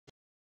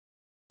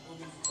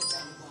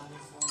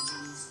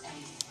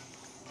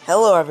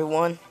Hello,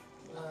 everyone.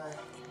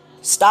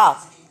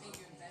 Stop.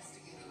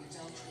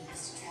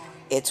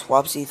 It's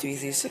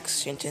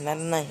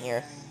Wopsy336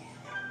 here.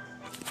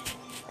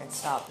 And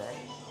stop that.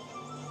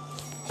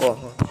 Hold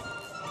on.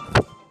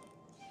 Stop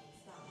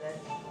that.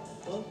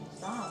 Look,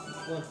 stop.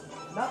 What?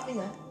 Nothing,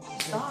 man.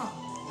 Stop.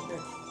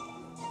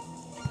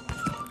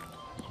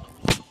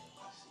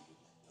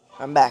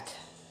 I'm back.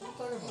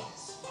 What are you talking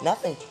about?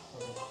 Nothing.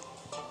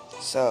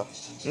 So,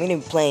 I'm gonna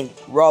be playing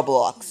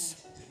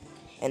Roblox.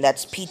 And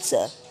that's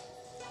pizza.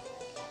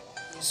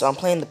 So I'm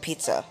playing the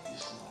pizza.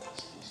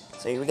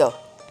 So here we go.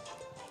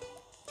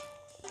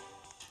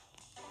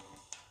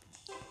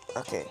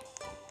 Okay.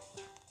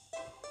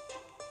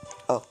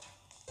 Oh.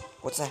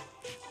 What's that?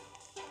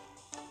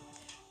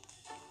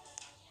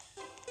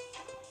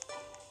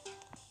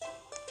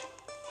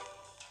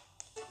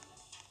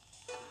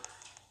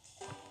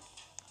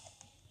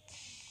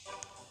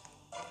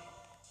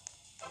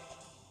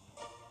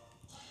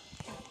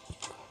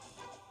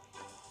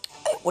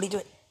 Hey, what are you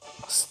doing?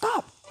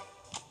 Stop.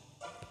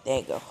 There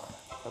you go.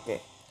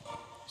 Okay.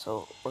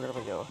 So we're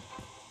gonna go.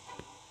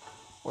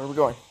 Where are we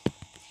going?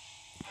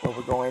 Where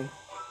we're going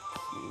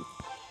to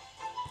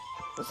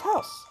this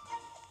house.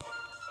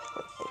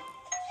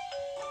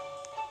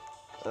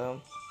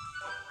 For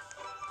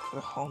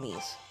the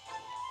homies.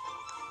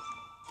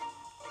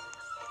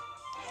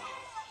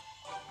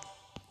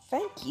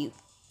 Thank you.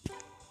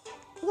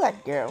 Look at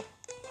that girl.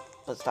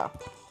 But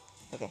stop.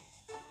 Okay.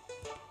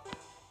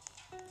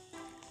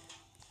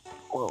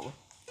 Whoa.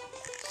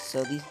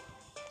 So these.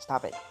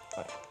 Stop it.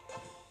 Okay.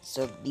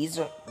 So this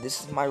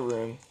is my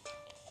room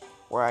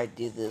where I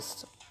do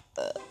this.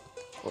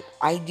 Look,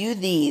 I do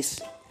these,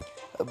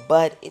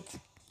 but it's.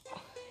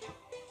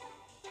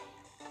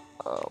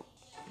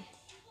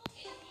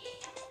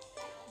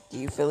 Do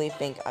you really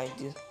think I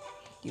do?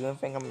 Do you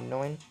think I'm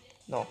annoying?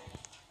 No.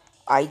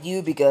 I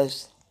do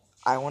because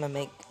I want to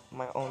make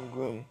my own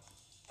room.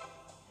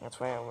 That's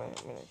why I want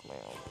to make my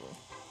own room.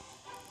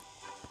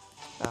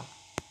 Ah.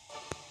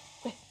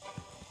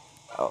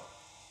 Oh.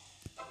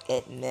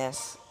 It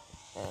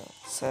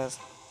says,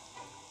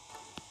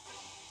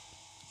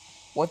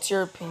 what's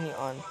your opinion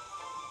on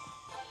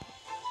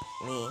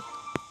me?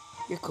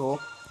 You're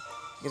cool.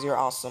 Because you're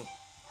awesome.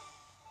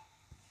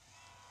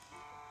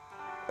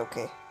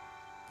 Okay.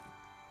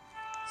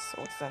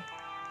 So what's that?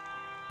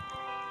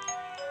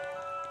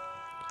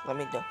 Let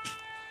me go.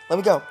 Let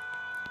me go.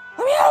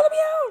 Let me out! Let me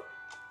out!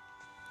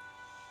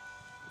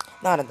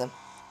 None of them.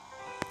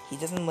 He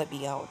doesn't let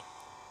me out.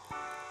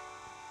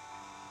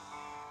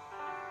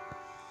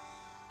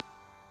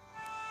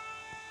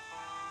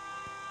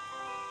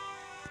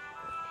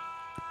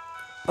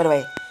 By the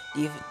way,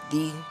 do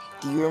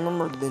you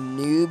remember the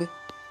noob?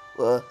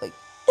 Like,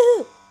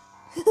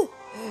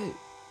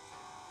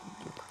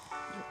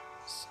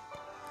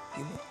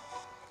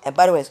 and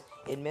by the way,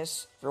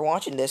 if you're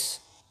watching this,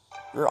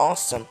 you're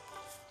awesome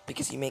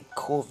because you make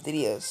cool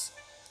videos.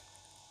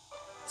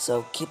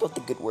 So keep up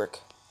the good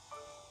work.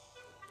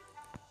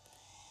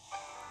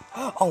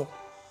 Oh,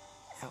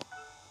 ow.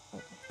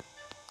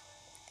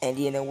 And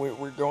you know where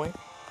we're going?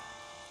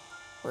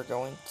 We're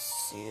going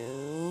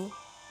to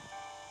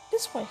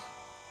this way.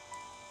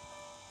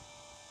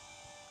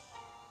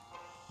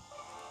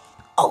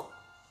 Oh,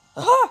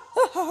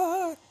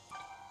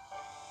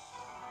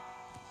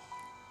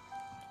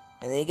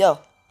 and there you go.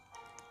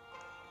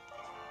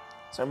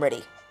 So I'm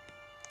ready.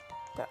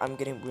 I'm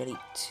getting ready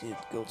to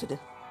go to the.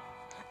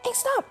 Hey,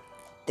 stop!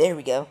 There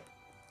we go.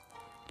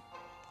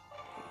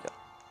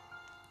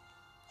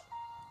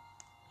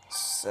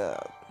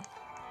 So.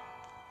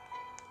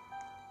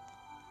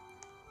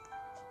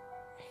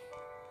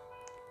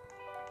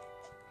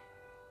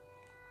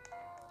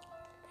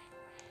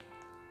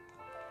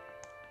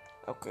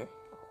 Okay.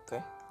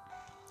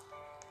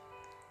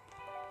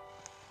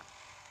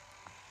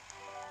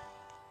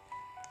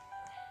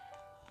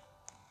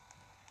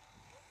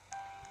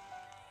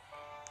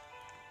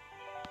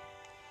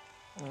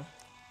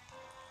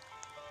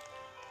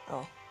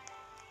 Oh.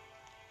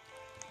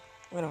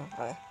 Wait a minute.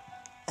 Okay.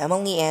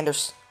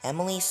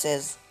 Emily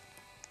says,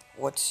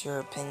 What's your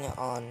opinion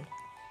on?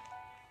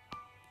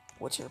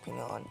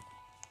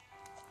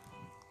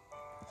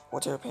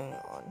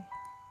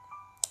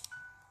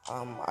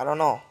 I don't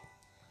know.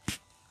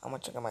 I'm gonna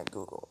check on my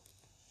Google.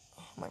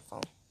 My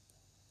phone.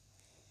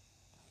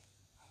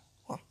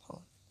 Hold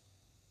on.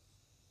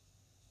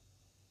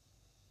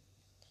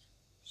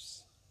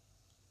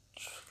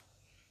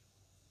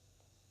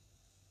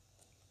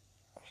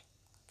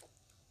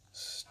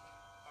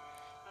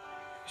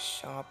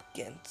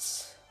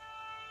 Shopkins.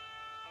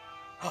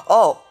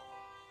 Oh!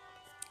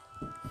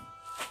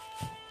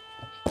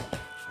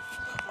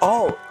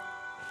 Oh!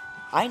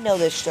 I know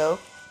this show.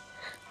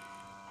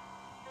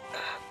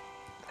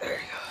 There you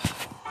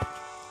go.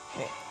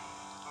 Okay.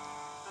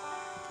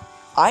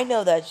 I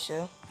know that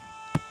show.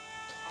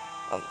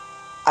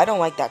 I don't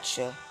like that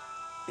show.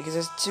 Because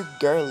it's too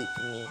girly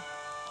for me.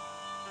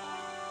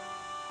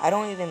 I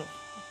don't even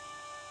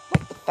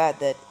like the fact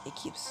that it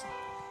keeps...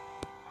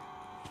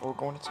 We're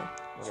going to...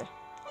 Okay.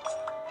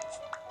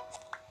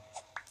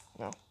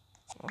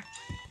 Oh.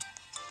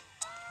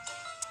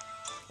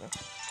 Yeah.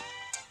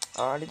 I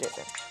already did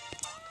that.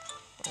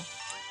 Oh.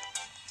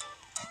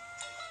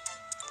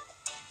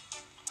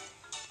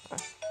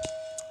 Right.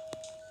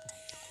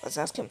 Let's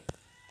ask him.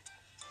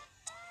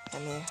 How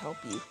may I help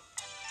you?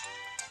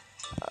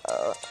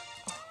 Uh,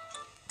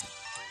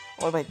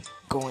 what about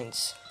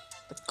coins?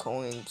 The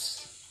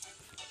coins.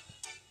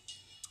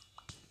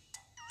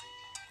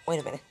 Wait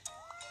a minute.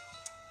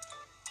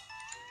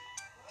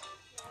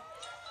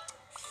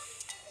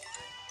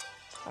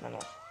 I don't know.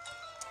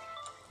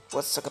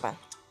 Let's talk about.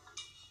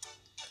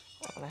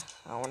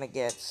 I wanna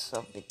get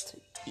something to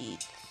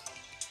eat.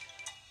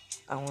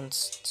 I want to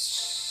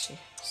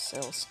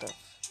sell stuff.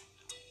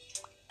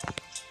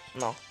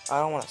 No, I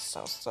don't want to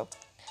sell stuff.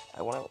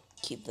 I want to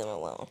keep them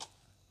alone.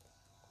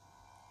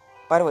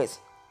 By the way,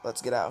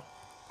 let's get out.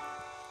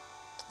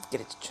 Let's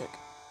get it to check.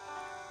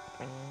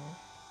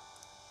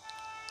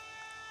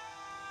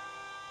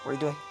 What are you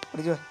doing? What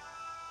are you doing?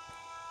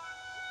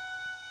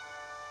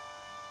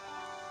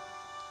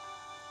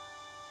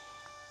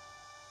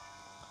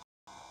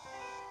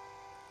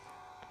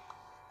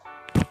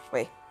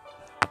 Wait.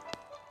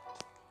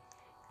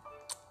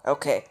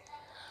 Okay.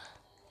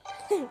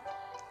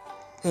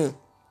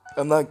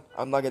 I'm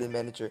not getting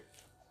manager.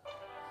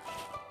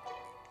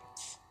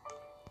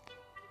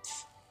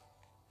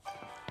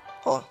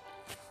 Hold on.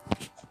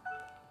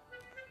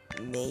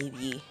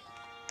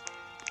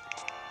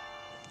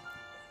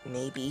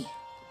 Maybe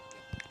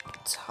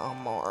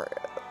tomorrow.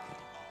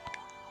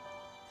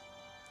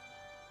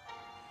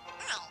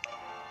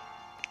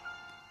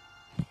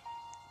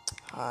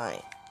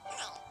 Hi.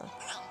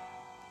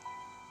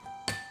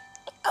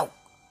 Oh.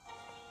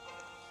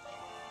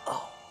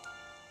 Oh.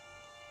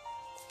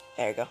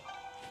 There you go.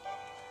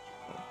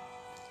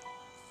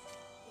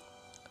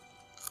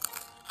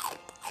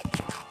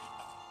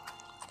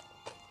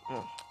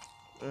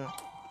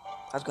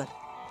 That's good.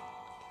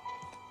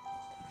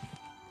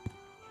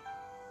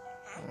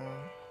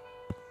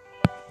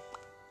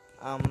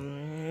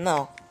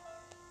 No.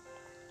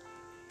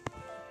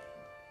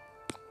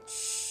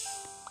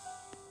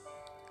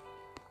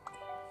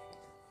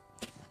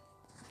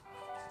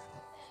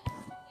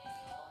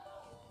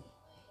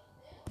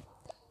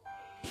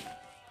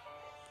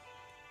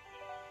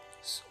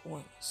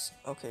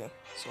 Okay,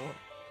 so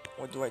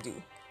what do I do?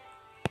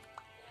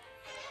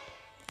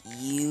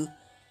 You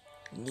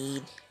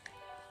need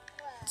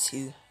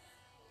to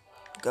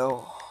go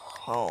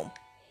home.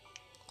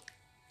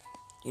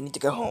 You need to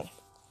go home.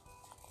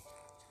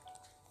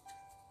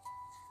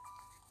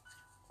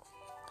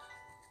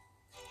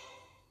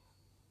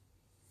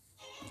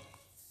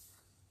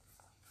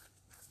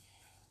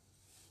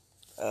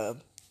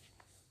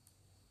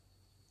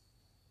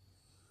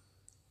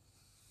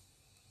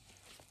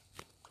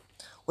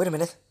 Wait a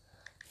minute.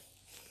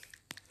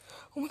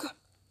 Oh my god.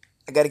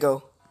 I gotta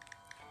go.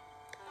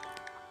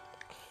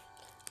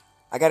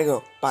 I gotta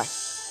go. Bye.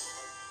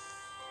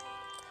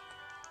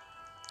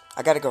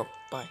 I gotta go.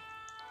 Bye.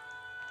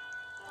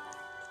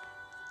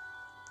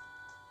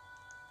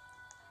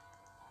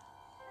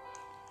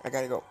 I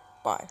gotta go.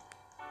 Bye.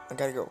 I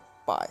gotta go.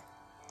 Bye.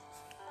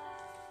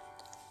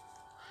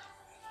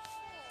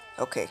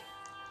 Okay.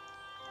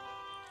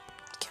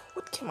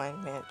 What can I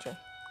imagine?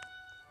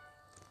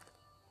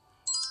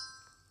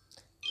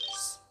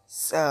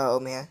 So,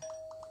 man.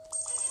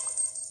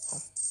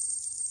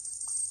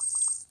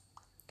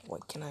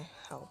 What can I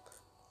help?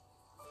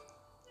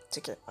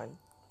 Take it.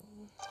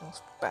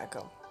 Let's back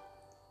up.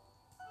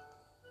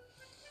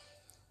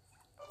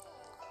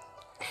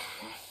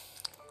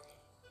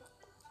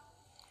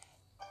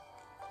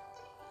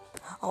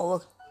 Oh,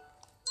 look.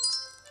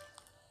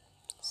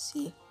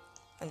 See?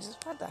 I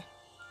just read that.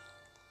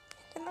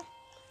 Didn't I?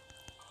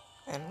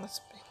 And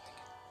let's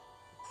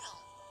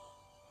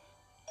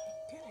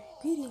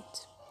repeat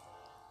it.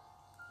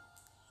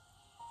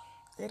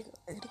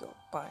 I gotta go.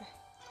 Bye.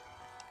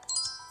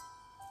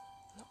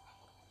 No.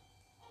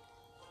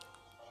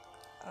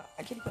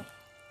 I gotta go.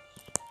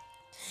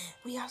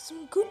 We have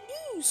some good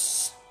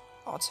news.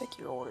 I'll take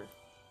your order.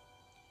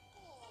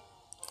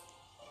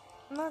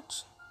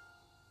 Not.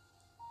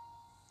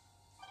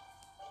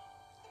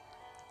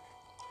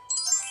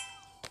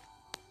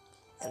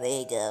 And there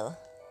you go.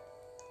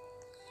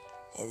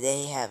 And there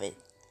you have it.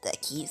 The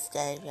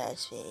Keystone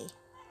Recipe.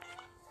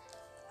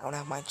 I don't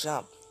have my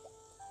jump.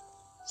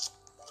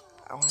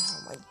 I don't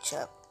have my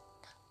jump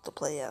to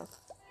play out.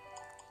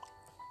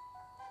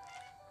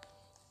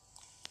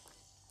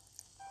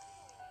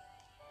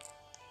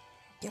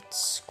 Get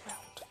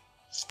scrounged.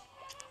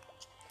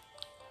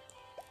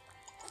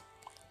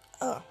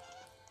 Oh.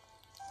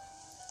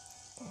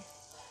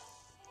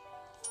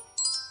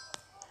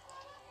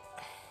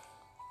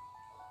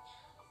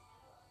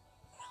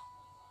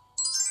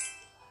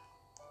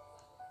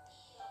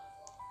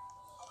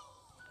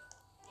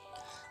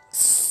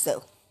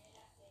 So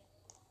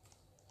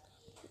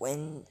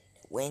when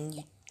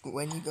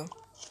you go,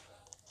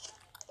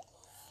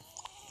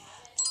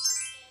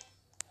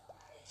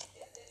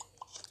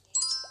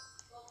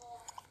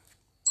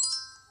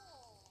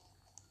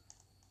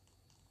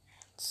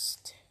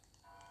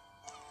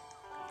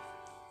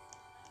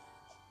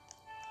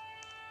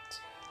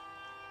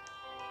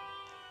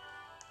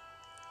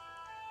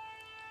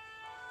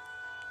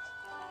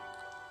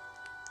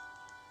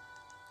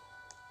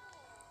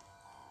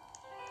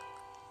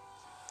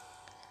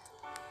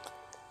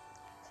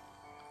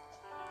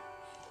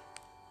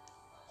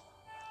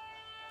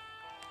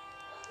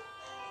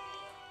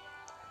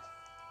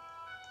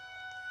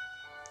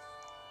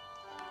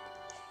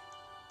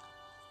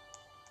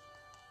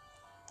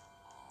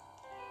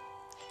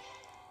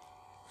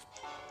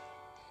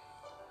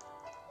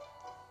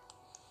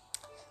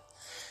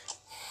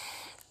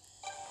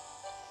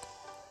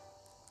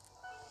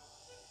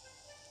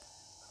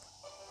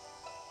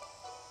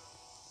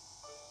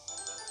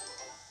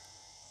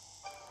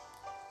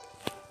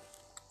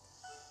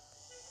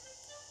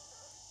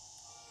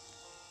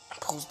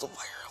 goes the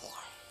fire alarm.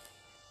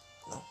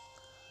 No.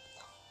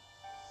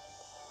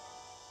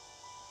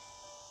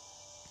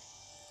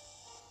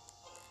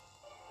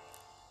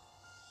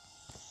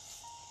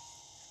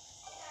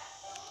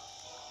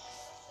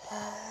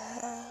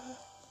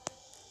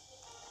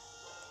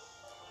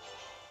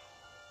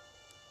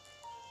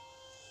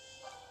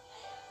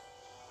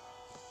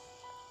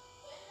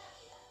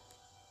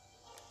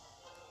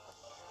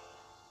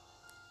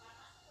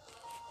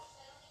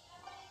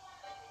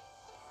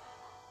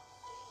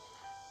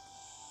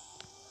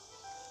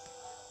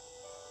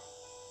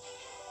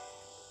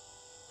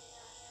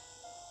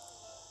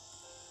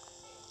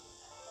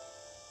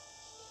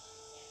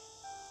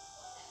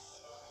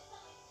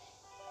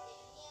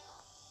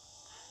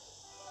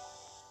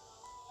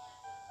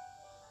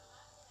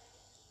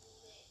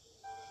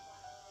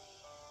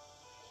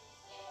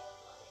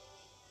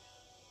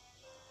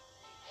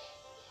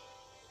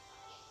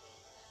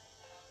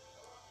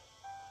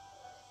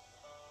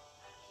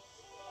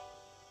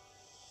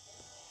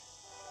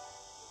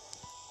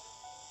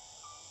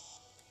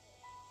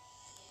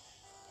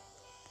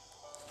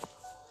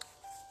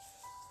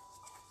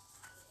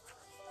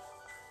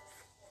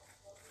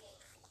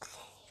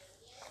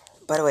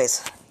 By the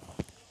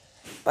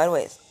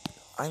ways,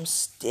 I'm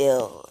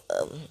still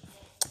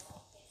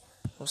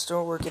I'm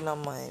still working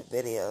on my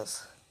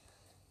videos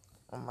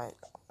on my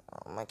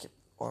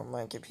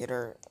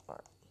computer,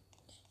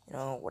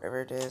 or whatever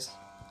it is.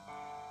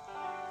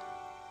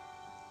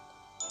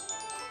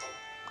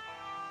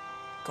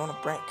 Go on a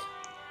break.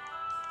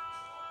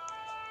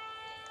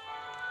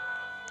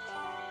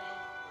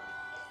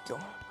 Go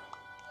on. I'm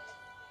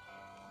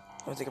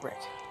gonna take a break.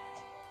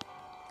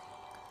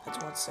 I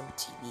just want some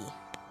TV.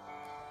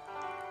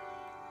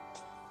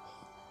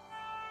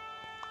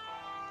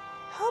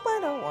 How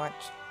about I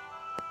watch?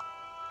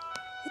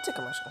 It's a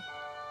commercial.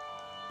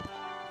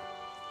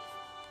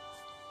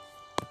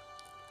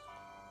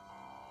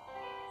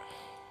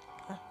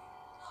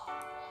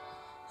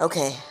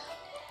 Okay.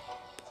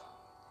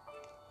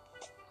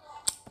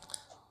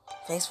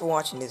 Thanks for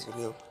watching this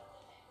video.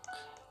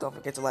 Don't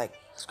forget to like,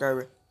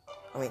 subscribe,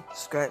 and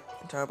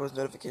turn on post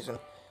notification.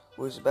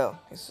 Where's the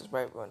bell? Hit the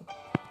subscribe button to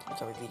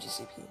become a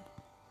VGCP.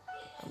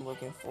 I'm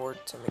looking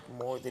forward to make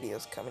more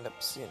videos coming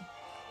up soon.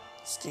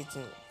 Stay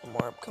tuned for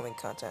more upcoming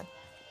content.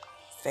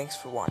 Thanks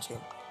for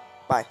watching.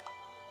 Bye.